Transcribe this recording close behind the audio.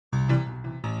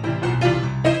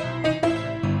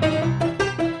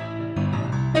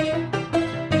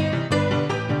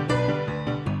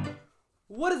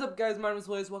guys, my name is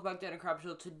Blaze. Welcome back to Crap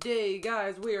Show. Today,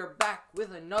 guys, we are back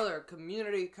with another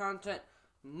community content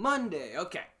Monday.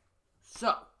 Okay,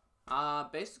 so,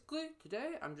 basically,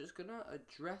 today, I'm just gonna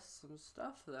address some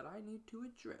stuff that I need to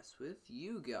address with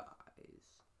you guys.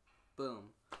 Boom.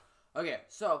 Okay,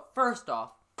 so, first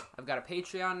off, I've got a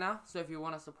Patreon now, so if you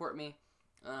want to support me,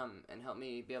 and help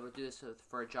me be able to do this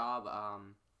for a job,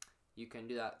 you can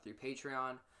do that through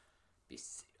Patreon.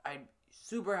 I'd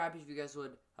super happy if you guys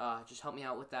would just help me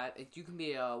out with that. You can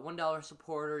be a $1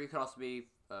 supporter. You can also be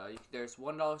there's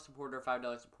 $1 supporter,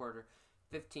 $5 supporter,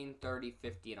 15, 30,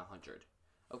 50, and 100.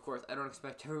 Of course, I don't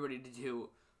expect everybody to do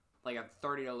like a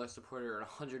 $30 supporter or a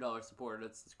 $100 supporter.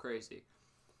 That's crazy.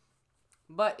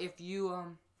 But if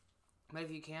you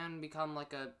can become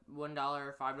like a $1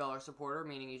 or $5 supporter,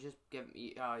 meaning you just give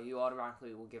you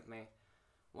automatically will give me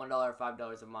 $1 or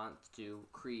 $5 a month to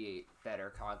create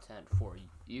better content for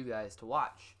you guys to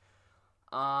watch.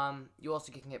 You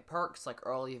also can get perks like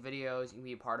early videos. You can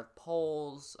be a part of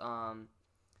polls.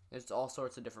 There's all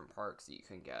sorts of different perks that you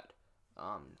can get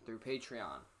through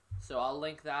Patreon. So I'll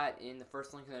link that in the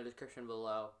first link in the description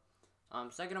below.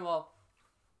 Second of all,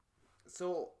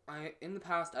 so in the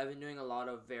past I've been doing a lot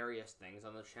of various things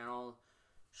on the channel,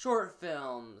 short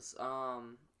films,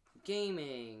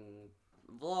 gaming,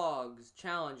 vlogs,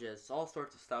 challenges, all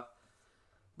sorts of stuff,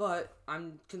 but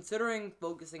I'm considering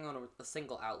focusing on a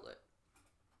single outlet,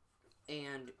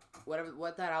 and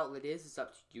what that outlet is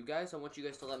up to you guys. I want you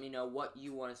guys to let me know what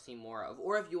you want to see more of,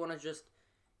 or if you want to just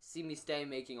see me stay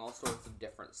making all sorts of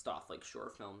different stuff, like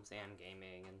short films and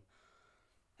gaming and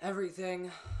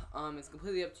everything. It's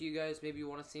completely up to you guys. Maybe you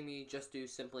want to see me just do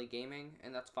simply gaming,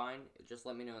 and that's fine. Just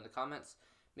let me know in the comments.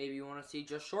 Maybe you want to see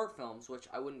just short films, which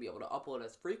I wouldn't be able to upload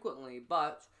as frequently,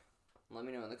 but let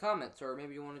me know in the comments. Or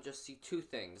maybe you want to just see two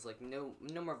things, like no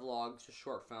more vlogs, just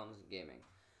short films and gaming.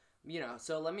 You know,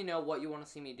 so let me know what you want to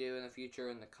see me do in the future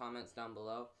in the comments down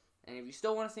below. And if you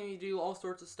still want to see me do all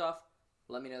sorts of stuff,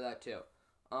 let me know that too.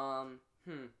 Oh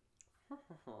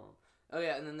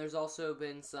yeah, and then there's also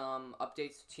been some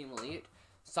updates to Team Elite.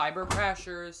 Cyber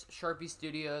Crashers, Sharpie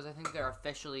Studios, I think they're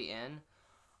officially in.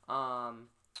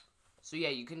 So yeah,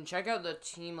 you can check out the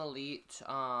Team Elite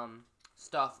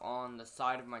stuff on the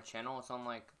side of my channel. It's on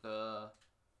like the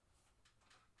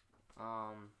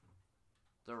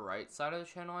right side of the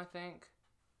channel, I think.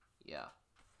 Yeah.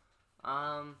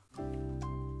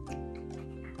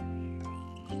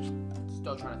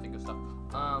 Still trying to think of stuff.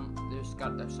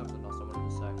 There's something else I wanted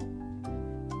to say.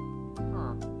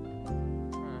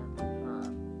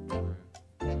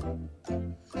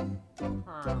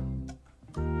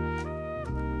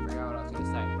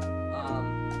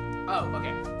 Oh,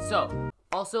 okay. So,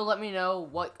 also let me know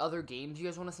what other games you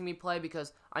guys want to see me play,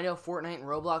 because I know Fortnite and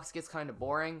Roblox gets kind of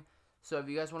boring. So if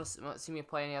you guys want to see me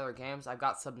play any other games, I've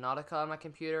got Subnautica on my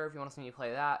computer if you want to see me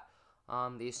play that.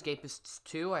 The Escapists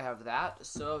 2, I have that.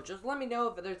 So just let me know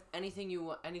if there's anything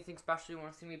special you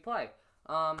want to see me play.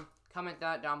 Comment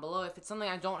that down below. If it's something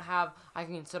I don't have, I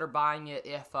can consider buying it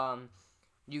if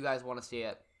you guys want to see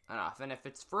it enough. And if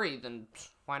it's free, then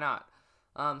why not?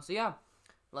 So yeah.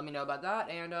 Let me know about that,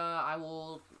 and I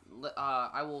will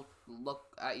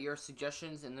look at your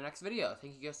suggestions in the next video.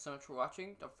 Thank you guys so much for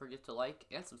watching. Don't forget to like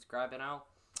and subscribe, and I'll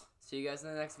see you guys in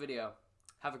the next video.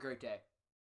 Have a great day.